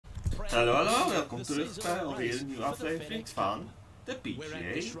Hallo, hallo, welkom terug bij alweer een nieuwe aflevering van de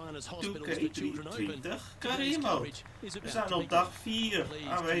PGA 2K23 Career Mode. We zijn op dag 4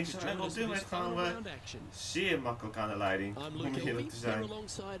 aanwezig en op dit moment gaan we zeer makkelijk aan de leiding, om eerlijk te zijn.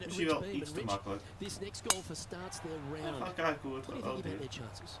 Misschien wel iets te makkelijk. We gaan kijken hoe het gaat weer.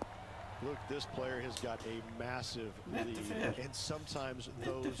 Look, this player has got a massive lead, and sometimes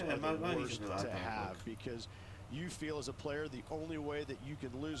those are the worst to have because you feel as a player the only way that you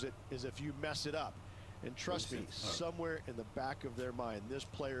can lose it is if you mess it up. And trust me, somewhere in the back of their mind, this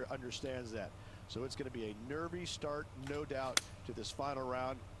player understands that. So it's going to be a nervy start, no doubt, to this final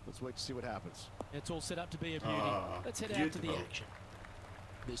round. Let's wait to see what happens. It's all set up to be a beauty. Let's head out to the action.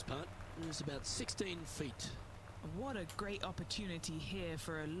 This putt is about 16 feet. What a great opportunity here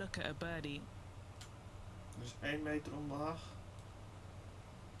for a look at a birdie. Dus 1 meter omlaag.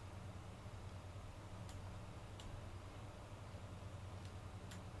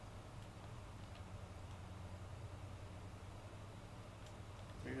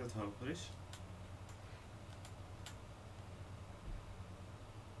 Ik denk dat het hoger is.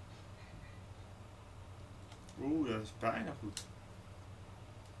 Oeh, dat is bijna goed.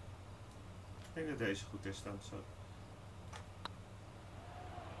 Ik denk dat deze goed is dan zo.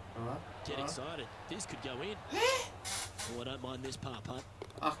 Get excited. This could go in. Oh, I don't mind this par putt.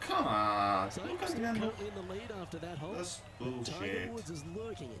 Oh, come on. So currently in the lead after that hole. That's bullshit. Tiger Woods is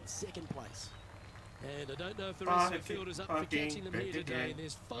lurking in second place. And I don't know if the rest of the field is up for catching them here today in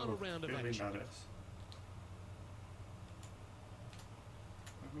this final round of action.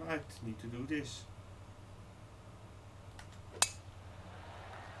 I might need to do this.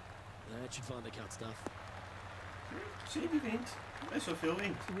 That should find the cut stuff. Zie je die wind? Best wel veel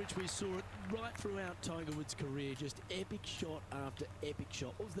wind. Rich, we saw it right throughout Tiger Woods' career. Just epic shot after epic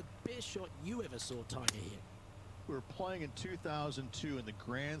shot. What was the best shot you ever saw Tiger hit? We were playing in 2002 in the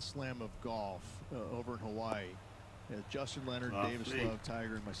Grand Slam of golf over in Hawaii. Justin Leonard, Davis Love,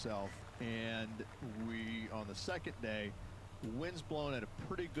 Tiger, and myself. And we, on the second day, wind's blowing at a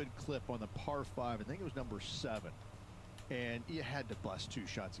pretty good clip on the par 5. I think it was number 7. And you had to bust 2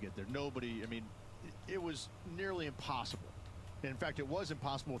 shots to get there. Nobody, I mean, it was nearly impossible. In fact, it was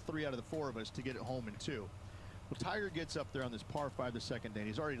impossible with 3 out of the 4 of us to get it home in 2. Well, Tiger gets up there on this par 5 the second day, and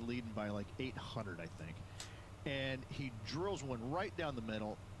he's already leading by like 800, I think. And he drills one right down the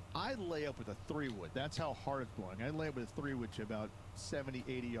middle. I lay up with a 3-wood. That's how hard it's blowing. I lay up with a 3-wood to about 70,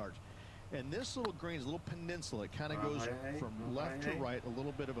 80 yards. And this little green's a little peninsula. It kind of goes from left to right, a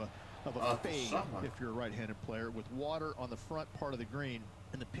little bit of a fade if you're a right-handed player, with water on the front part of the green,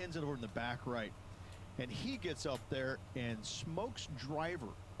 and the pin's over in the back right. And he gets up there and smokes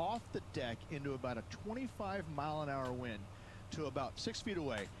driver off the deck into about a 25-mile-an-hour wind to about 6 feet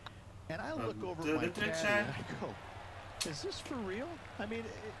away. And I look over at my caddy and I go, is this for real? I mean,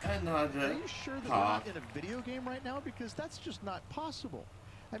 are you sure that we're not in a video game right now? Because that's just not possible.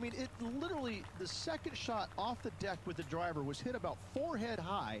 I mean, it literally, the second shot off the deck with the driver was hit about forehead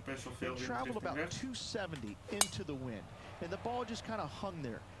high and traveled about 270 into the wind. And the ball just kind of hung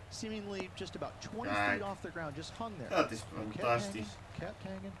there, seemingly just about 20 feet off the ground, just hung there. Dat is fantastisch. Kept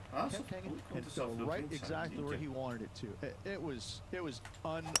hanging, and fell right exactly where he wanted it to. It was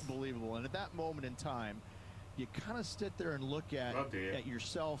unbelievable. And at that moment in time, you kind of sit there and look at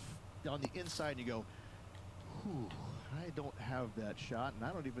yourself on the inside and you go, whew. I don't have that shot, and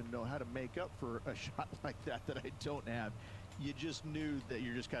I don't even know how to make up for a shot like that I don't have. You just knew that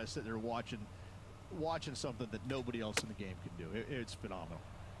you're just kind of sitting there watching something that nobody else in the game can do. It's phenomenal.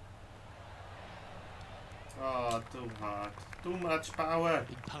 Oh, too hard. Too much power.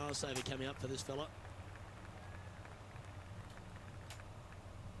 Big power saver coming up for this fella.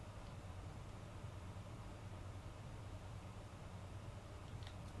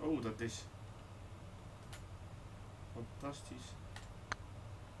 Oh, dat is fantastisch.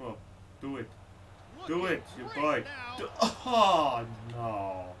 Oh, do it. Do it, you boy. Oh,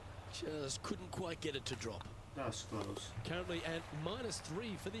 no. Just couldn't quite get it to drop. That's close. Currently at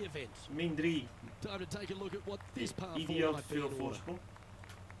 -3 for the event. Min 3. Time to take a look at what this par 4 Ideaal might be veel in order. voorsprong.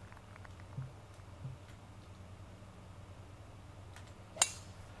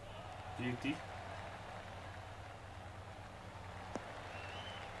 Beauty.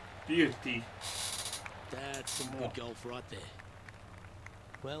 Beauty. That's some good golf right there.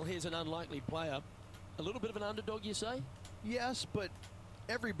 Well, here's an unlikely player. A little bit of an underdog, you say? Yes, but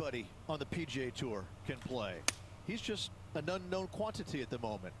everybody on the PGA Tour can play. He's just an unknown quantity at the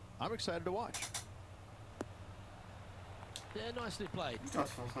moment. I'm excited to watch. Yeah, nicely played.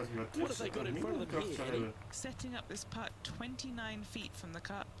 What have they got in front of them here, Eddie? Setting up this putt 29 feet from the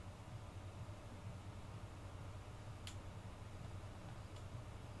cup.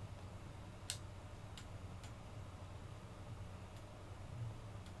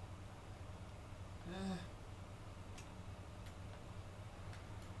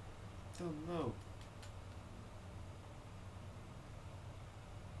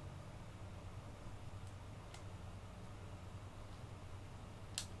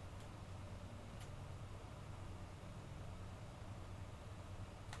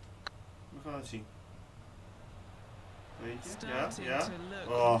 gaan het zien. Weet je? Starting Ja? to Ja? look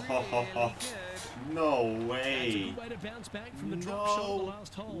Oh, really good. no way. That's a good way to bounce back from the drop shot of the No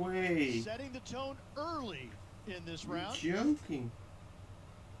last hole. way. Setting the tone early in this You're round. joking.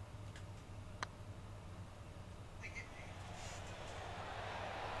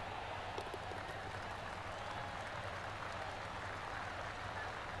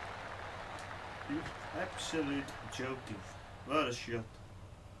 You're absolute joking. What a shot.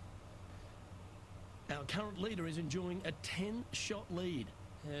 Our current leader is enjoying a 10-shot lead.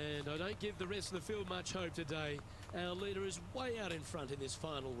 And I don't give the rest of the field much hope today. Our leader is way out in front in this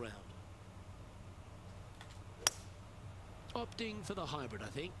final round. Opting for the hybrid, I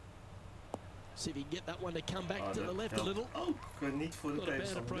think. See if he can get that one to come back Oh, to the dat left a helpt little. ook niet voor de Not a bad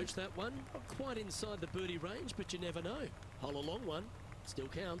tegenstander. approach, that one. Quite inside the birdie range, but you never know. Hole a long one. Still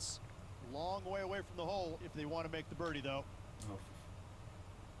counts. Long way away from the hole if they want to make the birdie, though. Oh.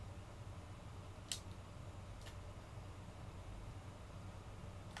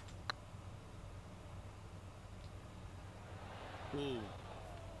 Ooh.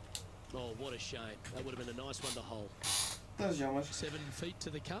 Oh, what a shame. That would have been a nice one to hole. Dat is jammer. 7 feet to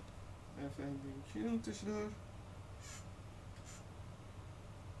the cup. Even een dingetje doen tussendoor.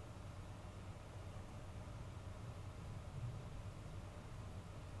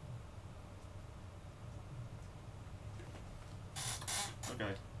 Oké.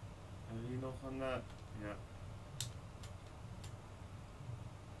 Hebben we hier nog een... ja.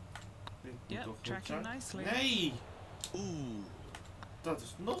 Dit moet Yep, toch goed tracking zijn. nicely. Nee! Ooh. Dat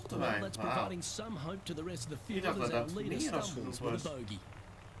is nog te Well, weinig. that's Wauw. providing some hope to the rest of the Ik field dacht as dat our dat leader meer dan stumbles genoeg with a was. bogey.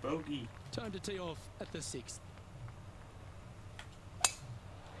 Bogey. Time to tee off at the 6th.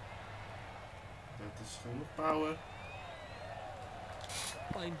 Dat is genoeg power.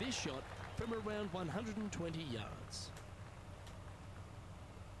 Playing this shot from around 120 yards.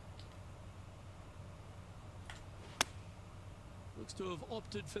 Looks to have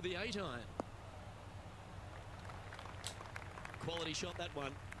opted for the 8-iron. Quality shot, that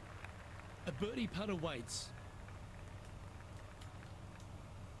one. A birdie putt awaits.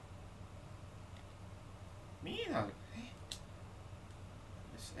 Meer dan. Hé?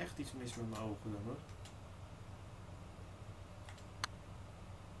 Er is echt iets mis met mijn ogen dan hoor.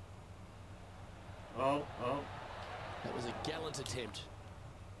 Oh, oh. That was a gallant attempt.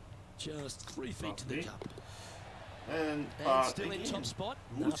 Just 3 feet to the Lovely. cup. En And paar still in top spot.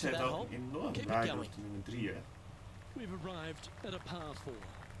 moet After het that ook hole, enorm keep it rijden going. op de nummer 3 hè. We've arrived at a par 4.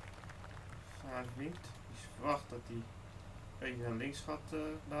 5 wind. Dus verwacht dat hij een beetje naar links gaat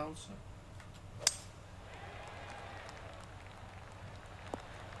bouncen.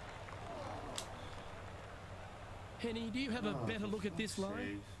 Henny, do you have a Oh, better look at this line?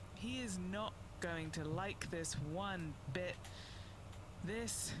 save. He is not going to like this one bit.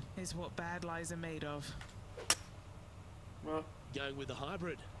 This is what bad lies are made of. Maar Going with the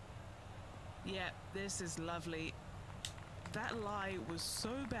hybrid. Yeah, this is lovely. That lie was so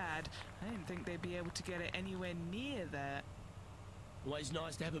bad, I didn't think they'd be able to get it anywhere near there. Always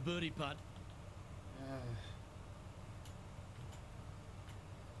nice to have a birdie putt.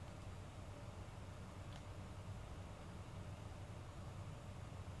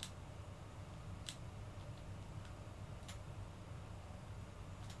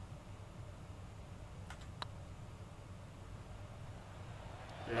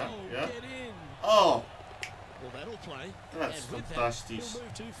 ja, Oh, ja. get in. Oh, Well, that'll play. dat is And with that, fantastisch. he'll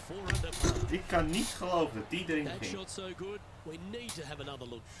move to 4 under par. Ik kan niet geloven dat die erin That ging. shot's so good. We need to have another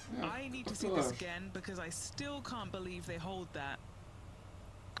look. Ja, I need to of see this course. again because I still can't believe they hold that.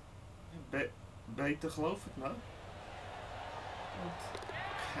 Beter geloof het nou. Want,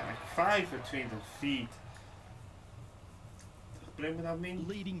 kijk, 25 feet. Breng me nou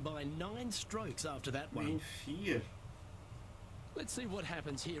Leading by 9 strokes after that one. min 4. Let's see what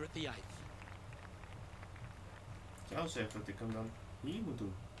happens here at the 8th. Ik zou zeggen dat ik hem dan hier moet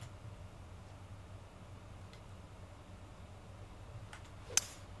doen.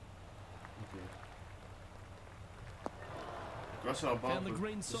 Oké. Ik was al bang Found the voor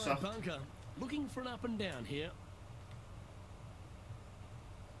green te side zacht. bunker. Looking for an up and down here.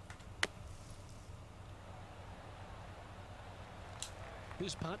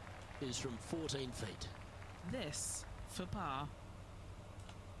 This putt is from 14 feet. This for par.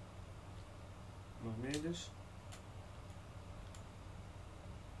 Nog meer dus.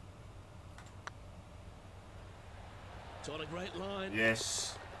 It's on a great line.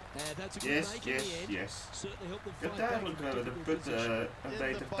 Yes. And that's a good Yes, make in yes, the end. yes. Certainly helped them Ik heb fight back duidelijk from a de difficult put position. een In the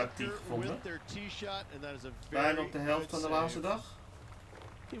betere tactiek bunker gevonden. with their tee shot, and that is a Bijna very op de helft van good de laatste save. dag.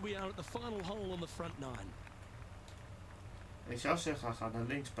 Here we are at the final hole on the front 9. Ik zou zeggen, hij gaat naar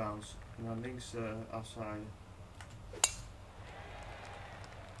links bounce. naar links afzaaien.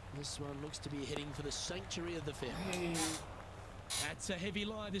 This one looks to be heading for the sanctuary of the fairway. Hey. That's a heavy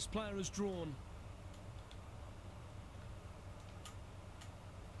lie this player has drawn.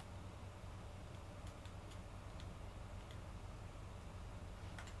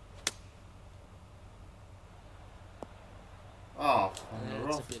 Oh, van de That's a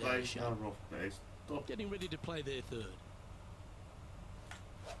rough bit place out naar of rough place. Top. Getting ready to play their third.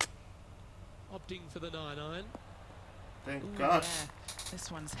 Opting for the 9-iron. Thank Ooh, God. yeah,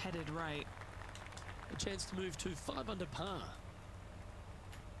 this one's headed right. A chance to move to 5 under par.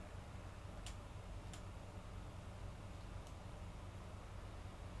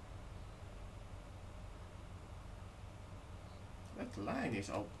 Het lijn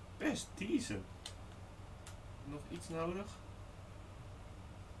is al best decent. Nog iets nodig?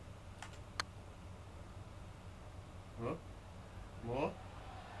 Hup. More.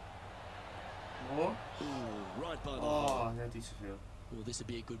 More. Ooh, right by the Oh, hole. net iets te veel. Well, this would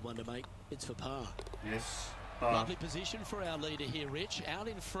be a good one to make. It's for par. Yes. Par. Lovely position for our leader here, Rich. Out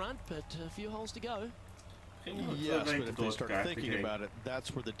in front, but a few holes to go. Ging nog Yes, twee but weken if door they te start krijgen, thinking game. about it, that's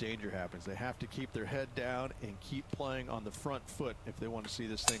where the danger happens. They have to keep their head down and keep playing on the front foot if they want to see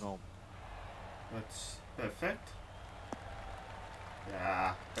this thing home. Dat is perfect.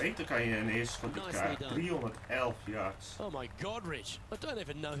 Ja, beter kan je een eerste schot niet Nicely krijgen. done. 311 yards. Oh my God, Rich. I don't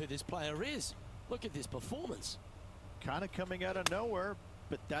even know who this player is. Look at this performance. Kind of coming out of nowhere,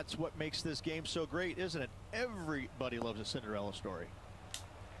 but that's what makes this game so great, isn't it? Everybody loves a Cinderella story.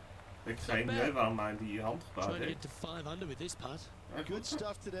 Ik heb geen idee waarom hij die hand gebouwd Trying to heeft. get to 5 under with this putt. Ja, Good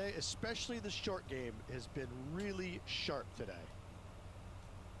stuff today, especially the short game has been really sharp today.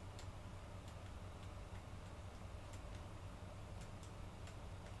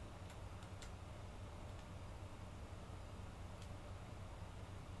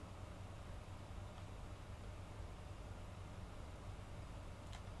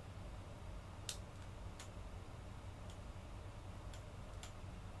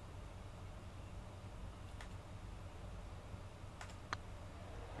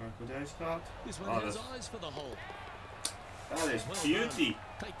 Kijk hoe deze gaat. This one Oh, has dat, eyes for the hole. dat is Well beauty.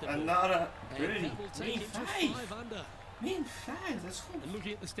 Take the ball. Another And birdie. that will take Min him to 5. 5 under. Min 5, dat is goed. And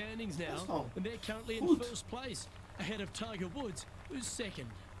looking at the standings That's now, all and they're currently in good. first place, ahead of Tiger Woods, who's second.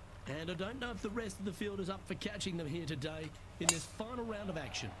 And I don't know if the rest of the field is up for catching them here today in this final round of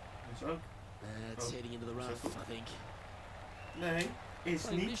action. Dat is ook. It's Oh, heading into the is rough, that I think. Nee, is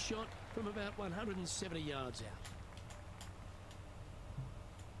Playing niet. this shot from about 170 yards out.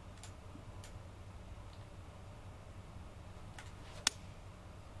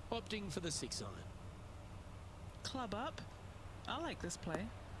 Opting for the 6-iron. Club up. I like this play.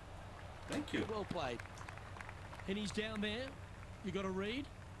 Thank you. Well played. And he's down there. You got to read.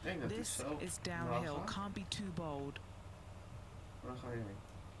 Ik denk dat hij This zo is downhill. gaat. Can't be too bold. Waar ga je heen?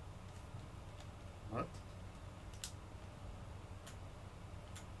 Wat?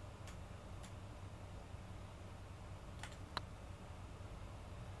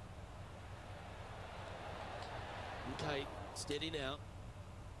 Okay, steady now.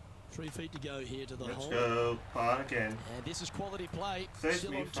 3 feet to go here to the Let's hole. go. Par again. And this is quality play. Save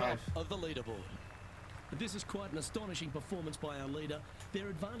Still me on top 5. of the leaderboard. But this is quite an astonishing performance by our leader. Their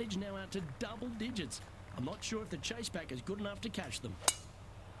advantage now out to double digits. I'm not sure if the chase back is good enough to catch them.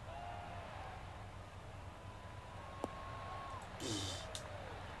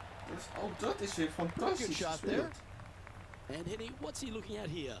 Oh, dat is weer fantastisch. Good shot gespeeld. there. And Henny, what's he looking at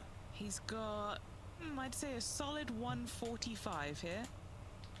here? He's got, I'd say a solid 145 here.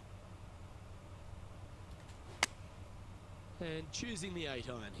 And choosing the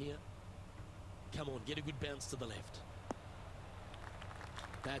 8-iron here. Come on, get a good bounce to the left.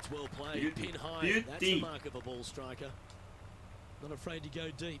 That's well played. Beauty. Pin high. Beauty. That's the mark of a ball striker. Not afraid to go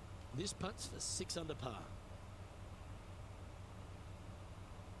deep. This putt's for 6 under par.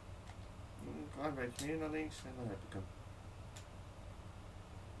 Een klein beetje meer naar links en dan heb ik hem.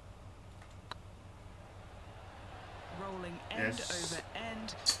 Rolling end Yes. over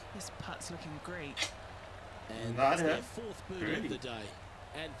end. This putt's looking great. And Not that's their it. 4th birdie Birdie. of the day.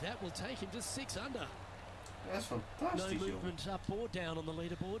 And that will take him to 6 under. Dat is No fantastisch, joh. movement up or down on the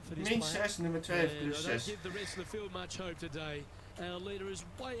leaderboard for this Min player. 6, nummer 2 And plus I don't 6. give the rest of the field much hope today. Our leader is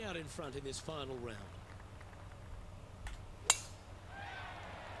way out in front in this final round.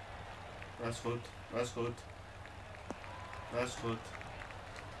 Dat is goed, dat is goed. Dat is goed.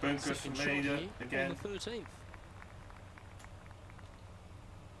 Bunkers Second shot vermeden, here again. on the 13th.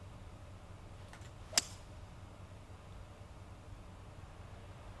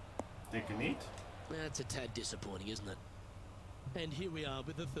 Dikke niet. That's a tad disappointing, isn't it? And here we are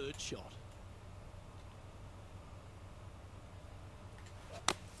with the third shot.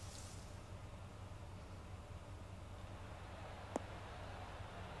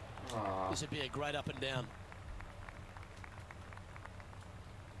 This would be a great up and down.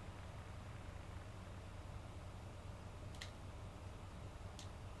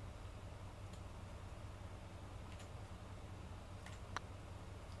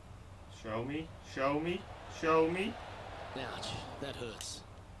 Show me, show me, show me. Ouch, that hurts.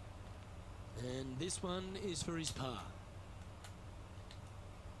 And this one is for his par.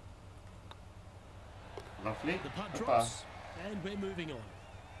 Lovely. The putt drops, and we're moving on.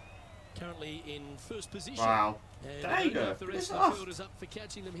 Currently in first position. Wow. And I don't know if the Tiger, rest piss of the off. field is up for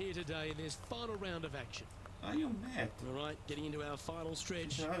catching them here today in this final round of action. Are you mad? All right, getting into our final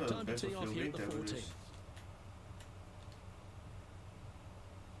stretch. Ja, dat Time to best wel tee off veel here at wind the hebben 14th. dus.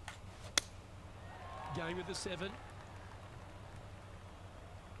 Going with the 7.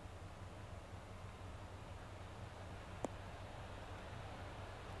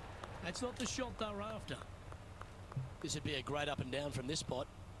 That's not the shot they're after. This would be a great up and down from this spot.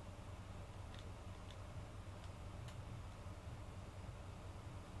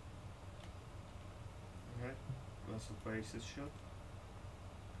 Okay, that's a basis shot.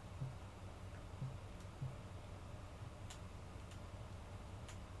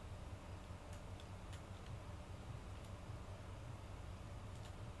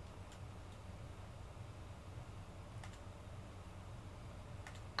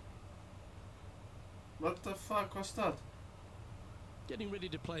 What the fuck was dat? Getting ready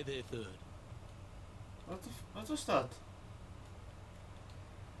to play their third. Wat was dat?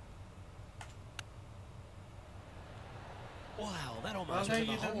 Wow, that Waarom almost deed went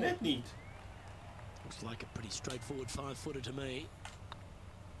in je the dat hole. net niet? Looks like a pretty straightforward 5-footer to me.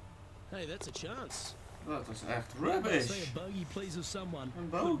 Hey, that's a chance. Dat was echt Say rubbish. a bogey pleases someone. Een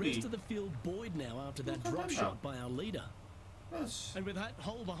The bogey. rest of the field buoyed now after that Hoe kan drop dat shot nou? by our leader. That's And with that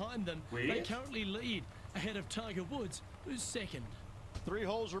hole behind them, they weird. currently lead ahead of Tiger Woods, who's second. 3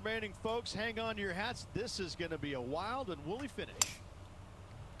 holes remaining, folks. Hang on to your hats. This is going to be a wild and woolly finish.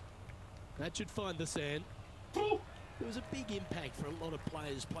 That should find the sand. There was a big impact for a lot of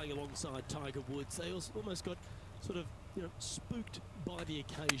players playing alongside Tiger Woods. They almost got sort of, spooked by the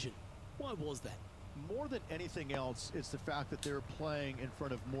occasion. Why was that? More than anything else, it's the fact that they're playing in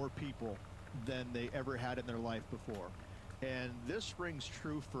front of more people than they ever had in their life before. And this rings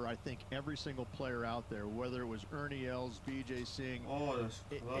true for, I think, every single player out there, whether it was Ernie Els, BJ Singh, Oh, that's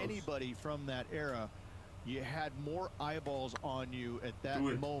close. anybody from that era. You had more eyeballs on you at that Do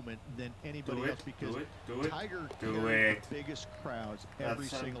it. moment than anybody Do else it, because do it. Tiger Do carried it. the biggest crowds every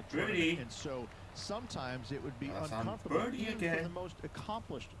That's single birdie. tournament. And so sometimes it would be That's uncomfortable birdie even for again. the most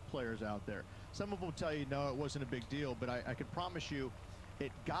accomplished players out there. Some of them will tell you, no, it wasn't a big deal, but I can promise you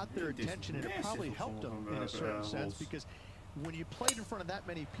it got their It is attention and it massive probably for helped them sommige in a certain holes. sense because when you played in front of that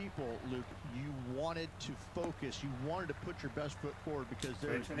many people, Luke, you wanted to focus. You wanted to put your best foot forward because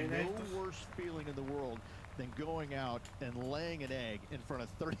there's no worse feeling in the world than going out and laying an egg in front of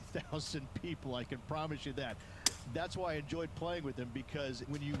 30,000 people. I can promise you that. That's why I enjoyed playing with him because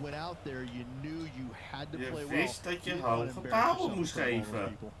when you went out there, you knew you had to Je play well. wist dat je didn't want to hoge embarrass palen yourself moest in front of all those geven.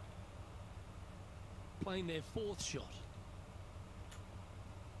 people. Playing their fourth shot.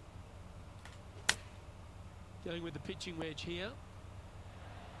 Going with the pitching wedge here.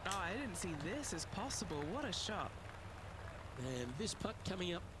 Oh, I didn't see this as possible. What a shot. And this putt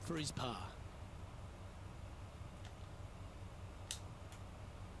coming up for his par.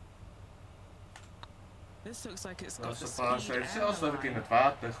 This looks like it's got Dat the is een paar speed steeds. and Zelfs the dat ik in line. het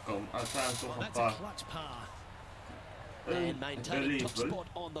water kom. Uiteindelijk toch Well, een that's a paar. clutch par. And maintaining top spot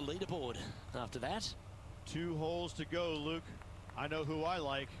on the leaderboard after that. 2 holes to go, Luke. I know who I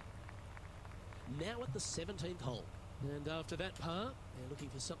like. Now at the 17th hole. And after that par, they're looking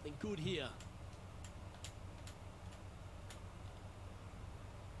for something good here.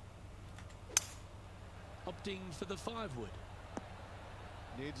 Opting for the 5-wood.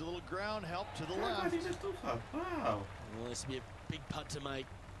 Needs a little ground help to the Kijk waar left. die naartoe gaat. Wauw. Well, this will be a big putt to make.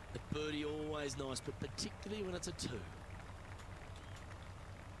 The birdie always nice, but particularly when it's a 2.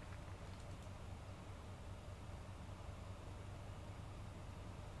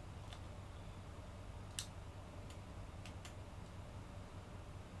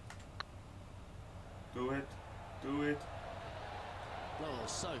 Do it. Do it. Oh,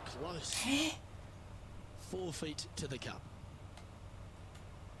 so close. 4 feet to the cup.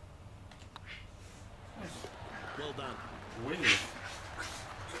 Well done. Win it.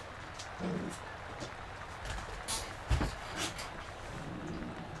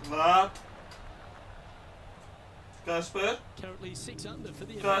 Klaar. Kasper. Currently currently 6 under for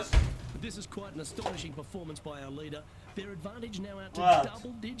the Plus. event. But this is quite an astonishing performance by our leader. Their advantage now out to What?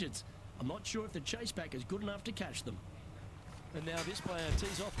 double digits. I'm not sure if the chase back is good enough to catch them. And now this player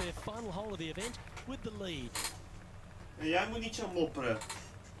tees off their final hole of the event with the lead. En jij moet niet zo mopperen.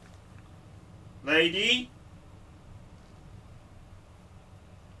 Lady?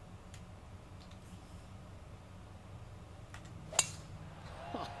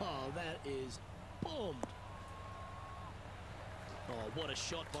 Oh, that is bombed. Oh, what a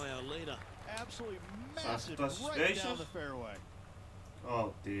shot by our leader. Absolutely massive, Dat is right bezig. down the fairway.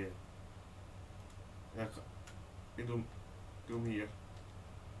 Oh dear. Ja, ik doe hem hier.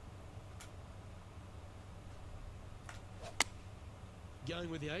 Going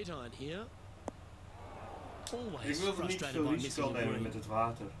with the 8-iron here. Ik Always wil er niet frustrated veel by risico missing a nemen green. met het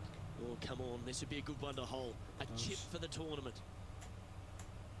water. Oh, come on. This would be a good one to hole. A chip for the tournament.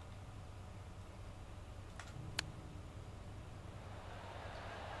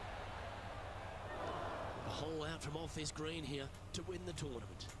 A hole out from off this green here to win the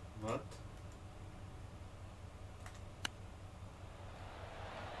tournament. Wat?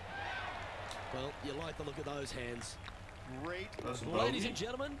 Well, you like the look of those hands. Great. Dat is een Ladies bogey. and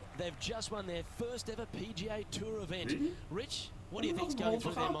gentlemen, they've just won their first ever PGA Tour event. Really? Rich, what do you Oh, think's nog going een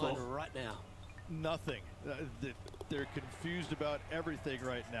through hol their te mind gaan, right now? Nothing. They're confused about everything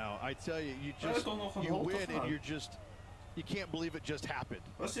right now. I tell you, you Er is just toch nog een you hol te win and gaan. you're just you can't believe it just happened.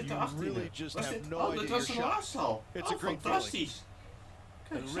 Was dit de You 18e? really just Was have dit? no Oh, idea dit your was een shot. laatste al. It's Oh, a great fantastisch.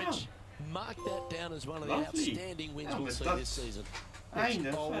 Kijk And zo. Rich, mark that down as one of the Lovely. outstanding wins Ja, we'll met see dat this season.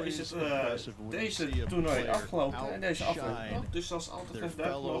 eindig always is het impressive when you see deze a toernooi player afgelopen en deze aflevering outshine ook. Dus als altijd their even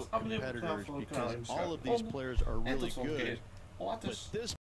duimpje fellow omhoog, abonneer op het kanaal competitors voor het kanaal. because all of these players are En really tot volgende keer. good. Later. But this